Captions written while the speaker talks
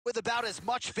With about as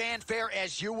much fanfare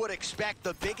as you would expect,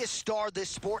 the biggest star this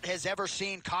sport has ever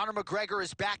seen, Conor McGregor,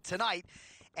 is back tonight.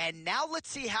 And now let's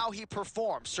see how he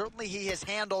performs. Certainly he has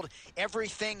handled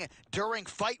everything during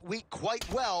fight week quite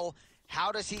well.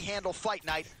 How does he handle fight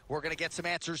night? We're going to get some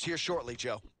answers here shortly,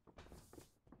 Joe.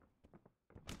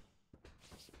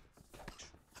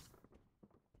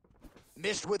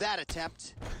 Missed with that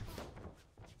attempt.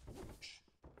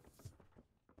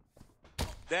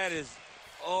 That is,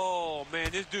 oh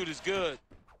man, this dude is good.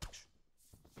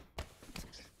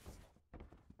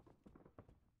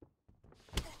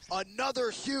 Another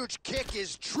huge kick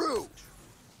is true.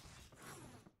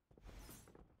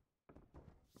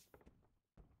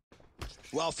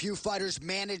 Well, few fighters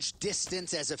manage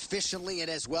distance as efficiently and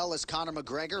as well as Conor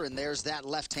McGregor, and there's that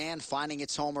left hand finding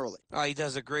its home early. Oh, he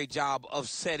does a great job of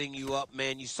setting you up,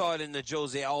 man. You saw it in the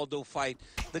Jose Aldo fight.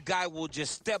 The guy will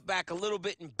just step back a little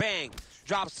bit and bang,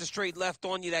 drops the straight left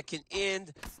on you that can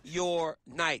end your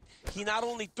night. He not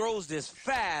only throws this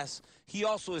fast, he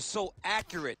also is so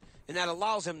accurate, and that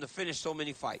allows him to finish so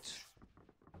many fights.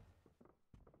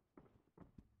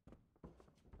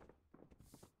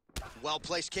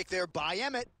 Well-placed kick there by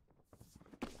Emmett.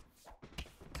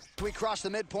 We cross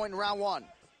the midpoint in round one.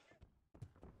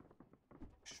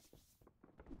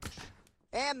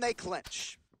 And they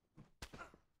clinch.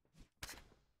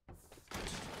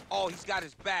 Oh, he's got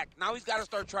his back. Now he's got to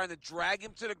start trying to drag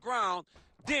him to the ground.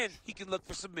 Then he can look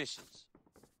for submissions.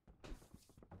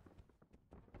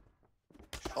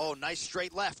 Oh, nice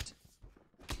straight left.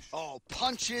 Oh,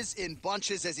 punches in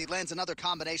bunches as he lands another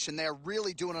combination there.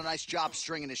 Really doing a nice job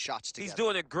stringing his shots together. He's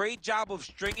doing a great job of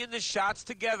stringing the shots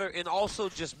together and also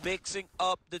just mixing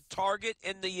up the target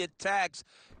and the attacks.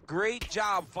 Great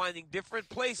job finding different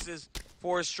places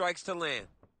for his strikes to land.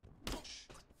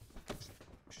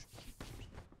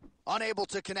 Unable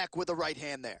to connect with the right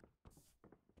hand there.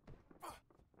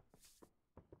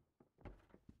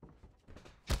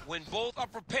 When both are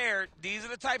prepared, these are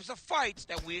the types of fights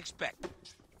that we expect.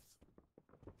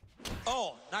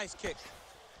 Oh, nice kick.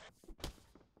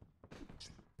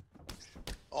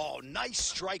 Oh, nice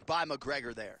strike by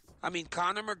McGregor there. I mean,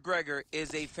 Conor McGregor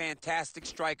is a fantastic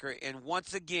striker, and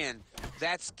once again,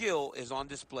 that skill is on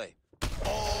display.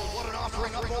 Oh, what an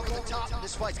offering up over the top.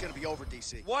 This fight's going to be over,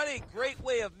 DC. What a great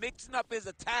way of mixing up his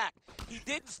attack. He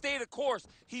didn't stay the course.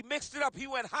 He mixed it up. He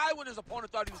went high when his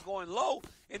opponent thought he was going low,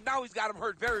 and now he's got him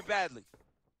hurt very badly.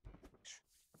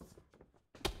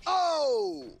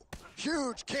 Oh!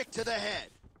 Huge kick to the head.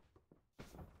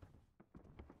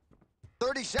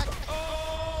 30 seconds.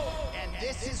 Oh! And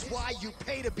this is why you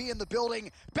pay to be in the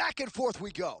building. Back and forth we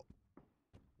go.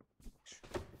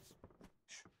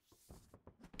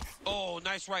 Oh,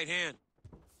 nice right hand.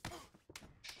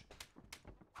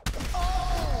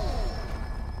 Oh!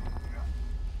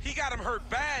 He got him hurt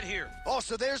bad here. Oh,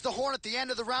 so there's the horn at the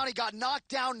end of the round. He got knocked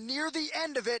down near the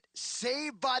end of it,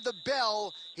 saved by the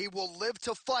bell. He will live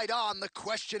to fight on. The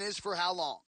question is for how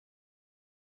long.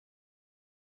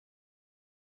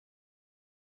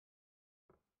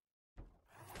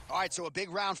 All right, so a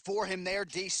big round for him there,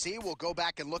 DC. We'll go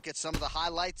back and look at some of the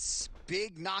highlights.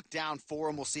 Big knockdown for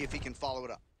him. We'll see if he can follow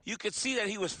it up. You could see that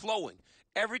he was flowing.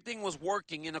 Everything was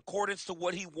working in accordance to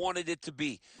what he wanted it to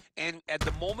be. And at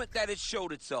the moment that it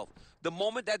showed itself, the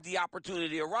moment that the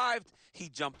opportunity arrived, he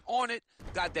jumped on it,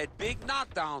 got that big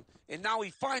knockdown, and now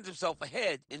he finds himself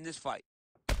ahead in this fight.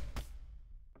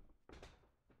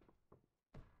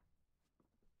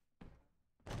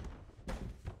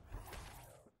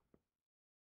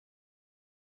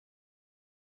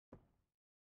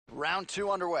 Round two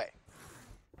underway.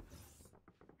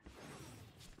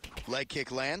 Leg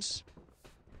kick lands.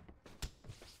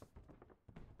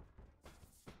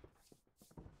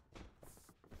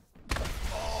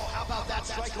 Oh, how about that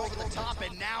strike over the top,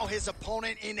 and now his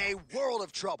opponent in a world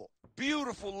of trouble.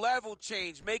 Beautiful level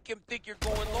change. Make him think you're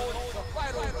going low and come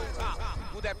right over the top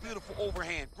with that beautiful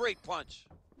overhand. Great punch.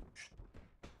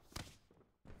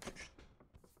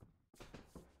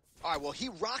 All right, well, he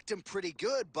rocked him pretty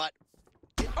good, but...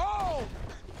 Oh!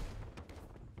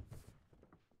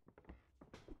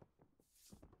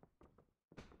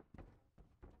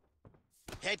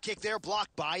 Head kick there,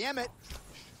 blocked by Emmett.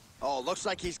 Oh, looks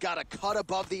like he's got a cut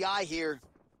above the eye here.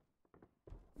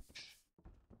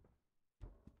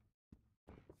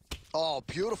 Oh,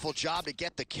 beautiful job to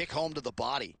get the kick home to the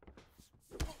body.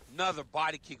 Another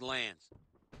body kick lands.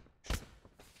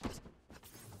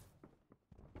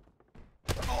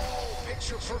 Oh,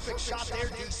 picture-perfect shot there,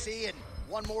 DC, and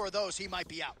one more of those, he might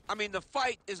be out. I mean, the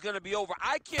fight is going to be over.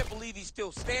 I can't believe he's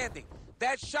still standing.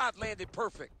 That shot landed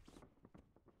perfect.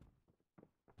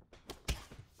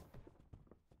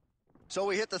 So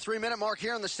we hit the 3-minute mark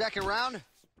here in the second round.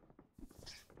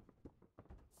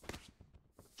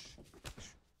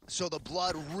 So the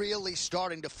blood really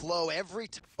starting to flow every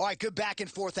time. All right, good back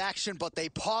and forth action, but they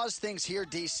pause things here,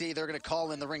 DC. They're going to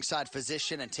call in the ringside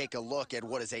physician and take a look at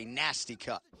what is a nasty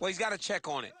cut. Well, he's got to check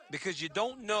on it because you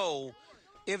don't know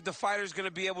if the fighter's going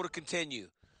to be able to continue.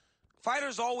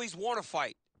 Fighters always want to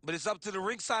fight, but it's up to the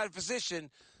ringside physician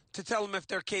to tell them if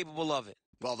they're capable of it.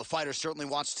 Well, the fighter certainly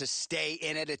wants to stay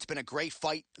in it. It's been a great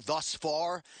fight thus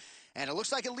far, and it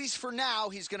looks like at least for now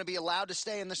he's going to be allowed to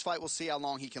stay in this fight. We'll see how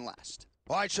long he can last.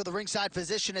 All right, so the ringside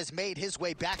physician has made his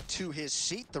way back to his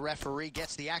seat. The referee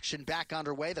gets the action back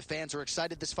underway. The fans are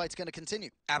excited. This fight's going to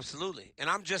continue. Absolutely, and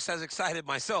I'm just as excited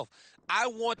myself. I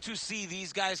want to see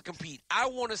these guys compete. I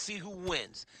want to see who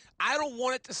wins. I don't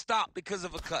want it to stop because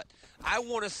of a cut. I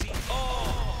want to see,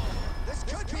 This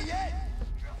could be it.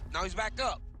 Now he's back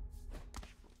up.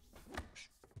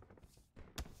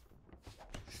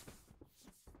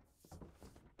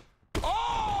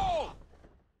 Oh!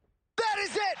 That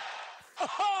is it.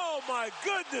 Oh, my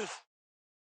goodness.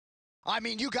 I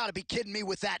mean, you got to be kidding me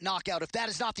with that knockout. If that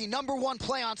is not the #1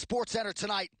 play on SportsCenter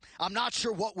tonight, I'm not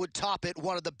sure what would top it.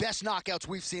 One of the best knockouts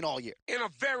we've seen all year. In a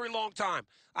very long time.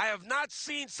 I have not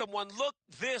seen someone look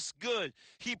this good.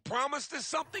 He promised us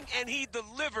something, and he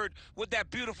delivered with that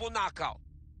beautiful knockout.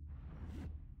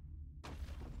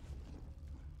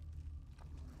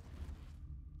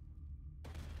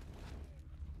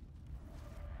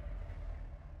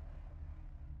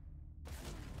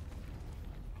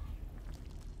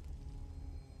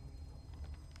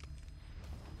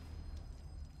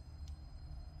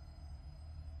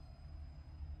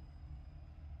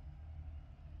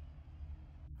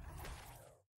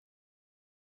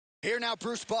 Here now,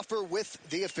 Bruce Buffer with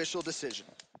the official decision.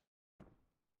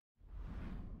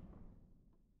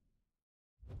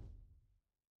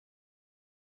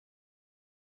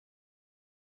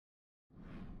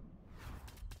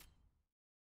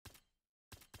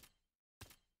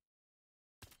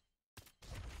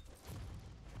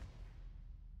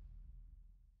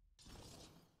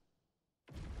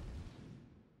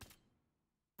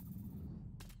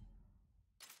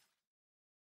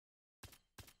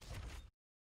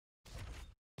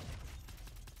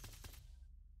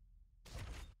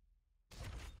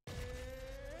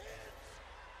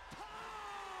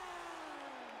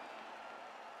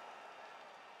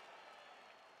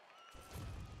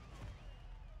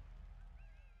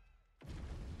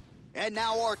 And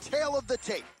now our tale of the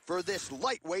tape for this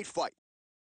lightweight fight.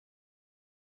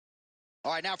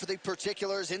 All right, now for the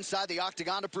particulars inside the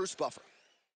octagon of Bruce Buffer.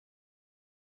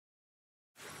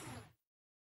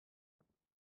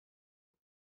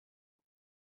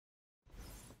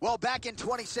 Well, back in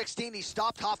 2016, he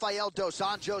stopped Rafael dos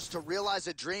Anjos to realize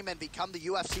a dream and become the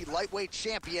UFC lightweight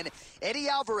champion. Eddie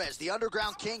Alvarez, the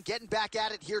Underground King, getting back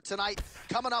at it here tonight,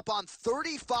 coming up on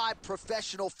 35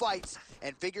 professional fights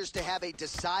and figures to have a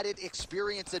decided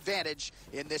experience advantage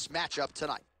in this matchup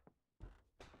tonight.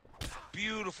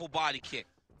 Beautiful body kick.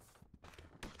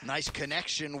 Nice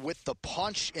connection with the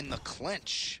punch in the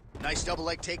clinch. Nice double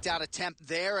leg takedown attempt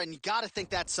there, and you got to think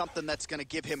that's something that's going to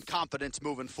give him confidence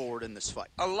moving forward in this fight.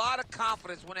 A lot of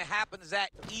confidence when it happens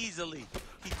that easily.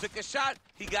 He took a shot,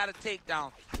 he got a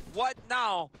takedown. What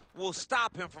now will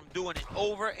stop him from doing it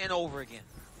over and over again?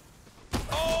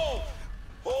 Oh!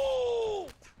 Oh!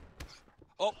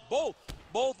 Oh,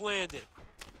 both landed.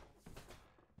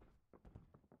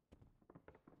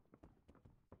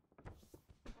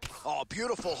 Oh,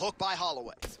 beautiful hook by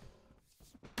Holloway.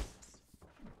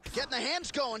 Getting the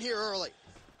hands going here early.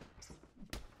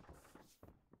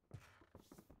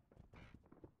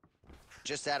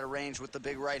 Just out of range with the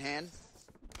big right hand.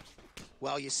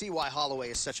 Well, you see why Holloway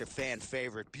is such a fan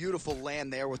favorite. Beautiful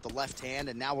land there with the left hand,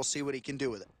 and now we'll see what he can do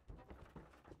with it.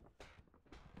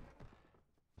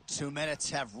 2 minutes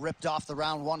have ripped off the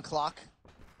round 1 clock.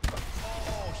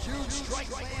 Oh, huge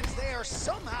strike lands there.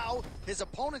 Somehow, his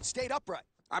opponent stayed upright.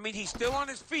 I mean, he's still on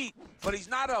his feet, but he's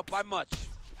not up by much.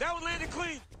 That one landed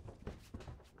clean.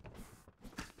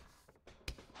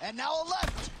 And now a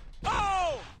left.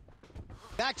 Oh!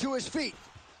 Back to his feet.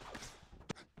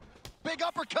 Big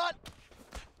uppercut.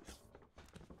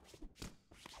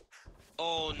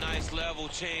 Oh, nice level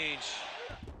change.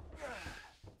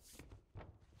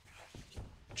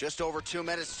 Just over 2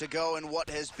 minutes to go in what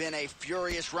has been a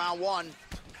furious round 1.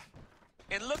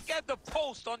 And look at the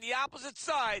post on the opposite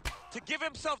side to give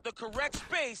himself the correct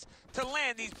space to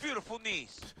land these beautiful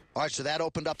knees. All right, so that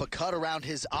opened up a cut around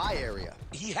his eye area.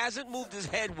 He hasn't moved his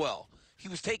head well. He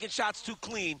was taking shots too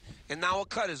clean, and now a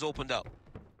cut has opened up.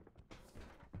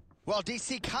 Well,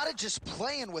 DC kind of just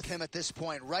playing with him at this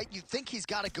point, right? You'd think he's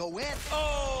got to go in.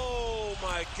 Oh,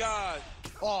 my God.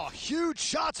 Oh, huge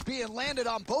shots being landed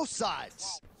on both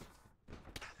sides.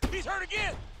 He's hurt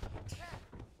again.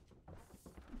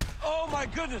 Oh, my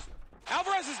goodness.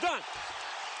 Alvarez is done.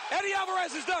 Eddie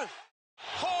Alvarez is done.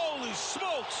 Holy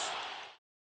smokes.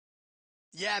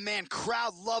 Yeah, man,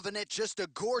 crowd loving it. Just a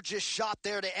gorgeous shot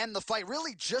there to end the fight.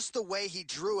 Really just the way he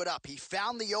drew it up. He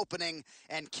found the opening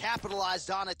and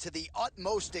capitalized on it to the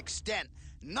utmost extent.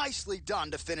 Nicely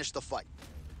done to finish the fight.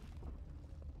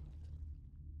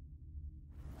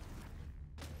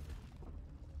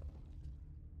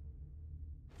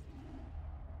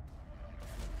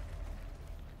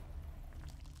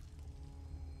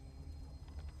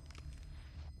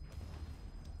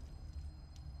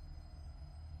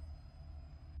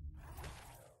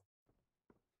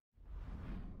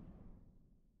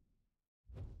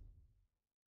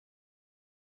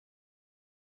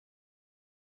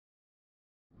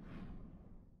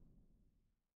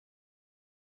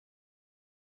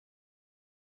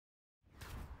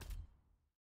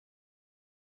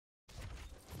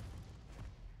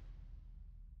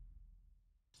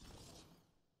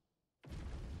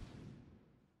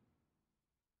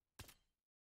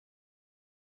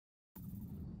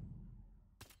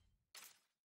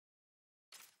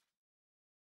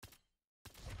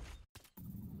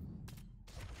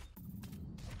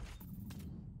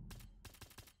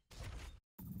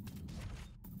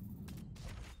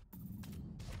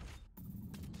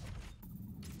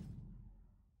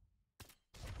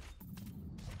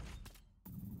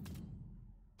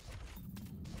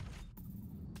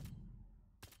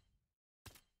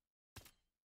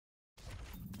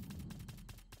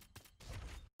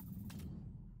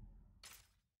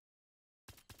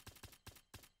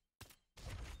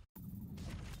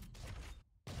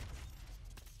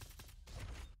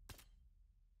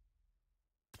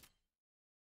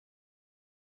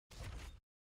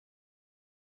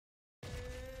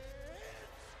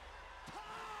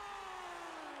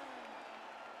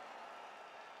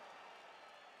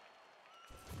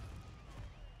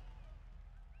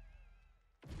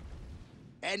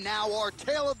 And now our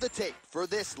tale of the tape for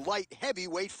this light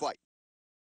heavyweight fight.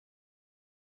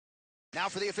 Now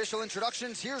for the official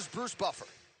introductions, here's Bruce Buffer.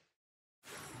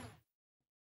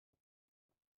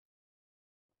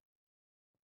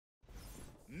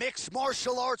 Mixed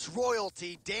martial arts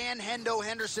royalty, Dan Hendo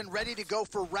Henderson ready to go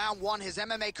for round one. His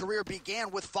MMA career began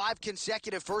with 5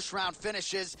 consecutive first-round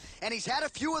finishes, and he's had a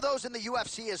few of those in the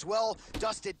UFC as well.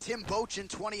 Dusted Tim Boetsch in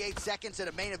 28 seconds at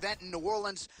a main event in New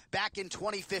Orleans back in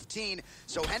 2015.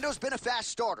 So Hendo's been a fast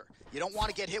starter. You don't want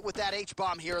to get hit with that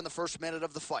H-bomb here in the first minute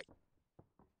of the fight.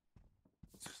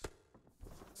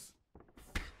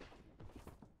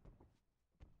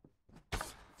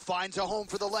 Finds a home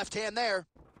for the left hand there.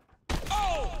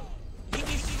 Oh! He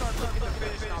needs to start looking to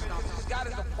finish now. He's got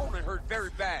his opponent hurt very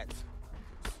bad.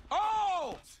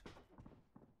 Oh!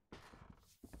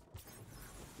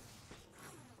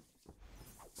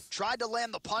 Tried to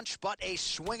land the punch, but a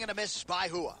swing and a miss by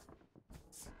Hua.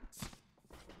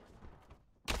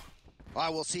 All right,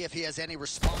 we'll see if he has any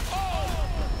response. Oh!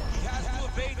 He has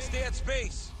to evade, stay at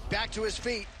space. Back to his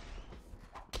feet.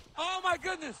 Oh, my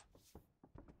goodness!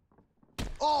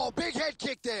 Oh, big head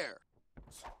kick there.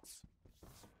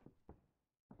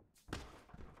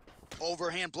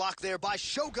 Overhand block there by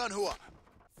Shogun Hua.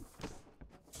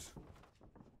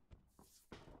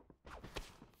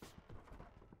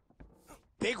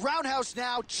 Big roundhouse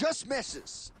now, just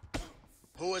misses.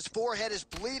 Hua's forehead is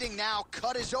bleeding now,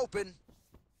 cut is open.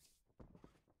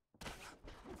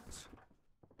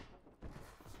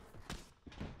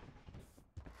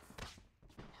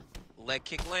 Leg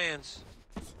kick lands.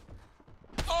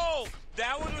 Oh,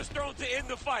 that one was thrown to end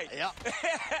the fight.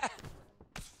 Yep.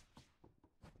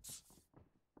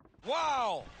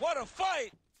 Wow, what a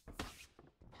fight!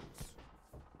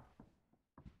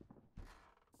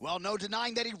 Well, no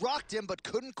denying that he rocked him, but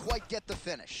couldn't quite get the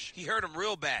finish. He hurt him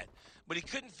real bad, but he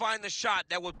couldn't find the shot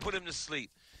that would put him to sleep.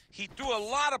 He threw a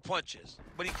lot of punches,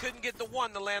 but he couldn't get the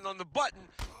one to land on the button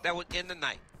that would end the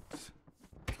night.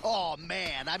 Oh,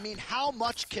 man, I mean, how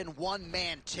much can one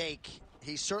man take?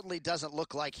 He certainly doesn't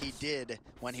look like he did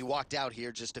when he walked out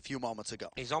here just a few moments ago.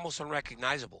 He's almost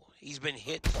unrecognizable. He's been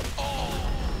hit.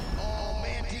 Oh,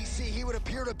 man, DC, he would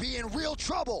appear to be in real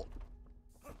trouble.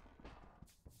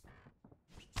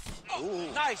 Oh,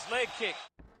 nice leg kick.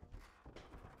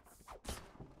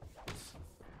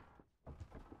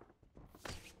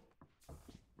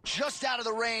 Just out of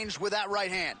the range with that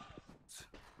right hand.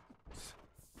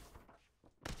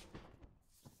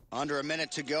 Under a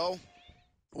minute to go.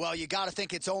 Well, you got to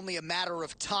think it's only a matter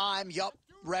of time. Yup,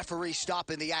 referee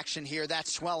stopping the action here. That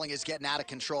swelling is getting out of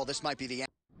control. This might be the end.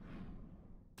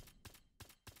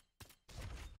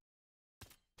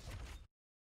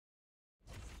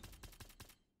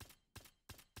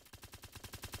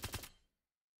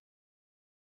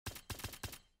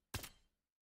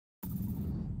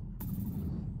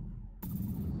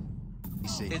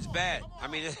 DC. It's bad. I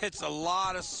mean, it's a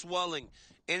lot of swelling.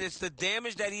 And it's the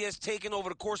damage that he has taken over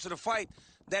the course of the fight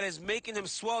that is making him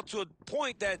swell to a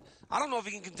point that I don't know if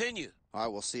he can continue. All right,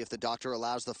 we'll see if the doctor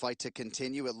allows the fight to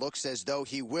continue. It looks as though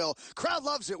he will. Crowd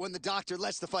loves it when the doctor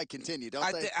lets the fight continue, don't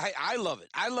they? I love it.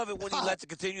 I love it when he lets it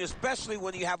continue, especially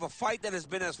when you have a fight that has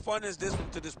been as fun as this one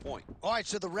to this point. All right,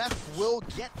 so the ref will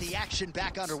get the action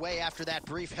back underway after that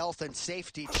brief health and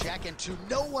safety check. And to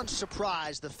no one's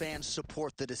surprise, the fans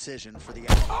support the decision for the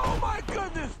action. Oh, my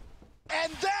goodness.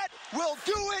 And that will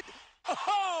do it.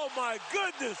 Oh, my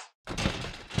goodness.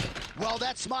 Well,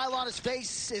 that smile on his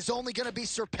face is only going to be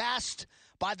surpassed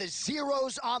by the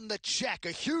zeros on the check.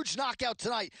 A huge knockout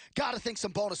tonight. Got to think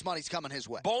some bonus money's coming his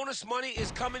way. Bonus money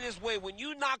is coming his way. When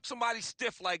you knock somebody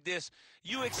stiff like this,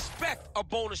 you expect a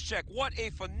bonus check. What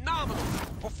a phenomenal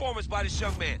performance by this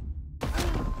young man.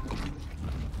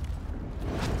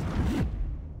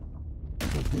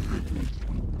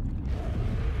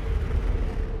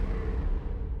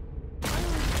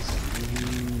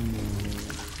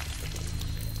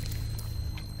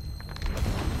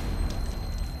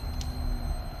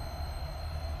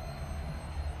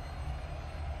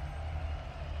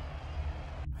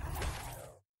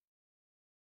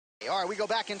 All right, we go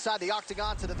back inside the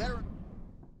octagon to the veteran.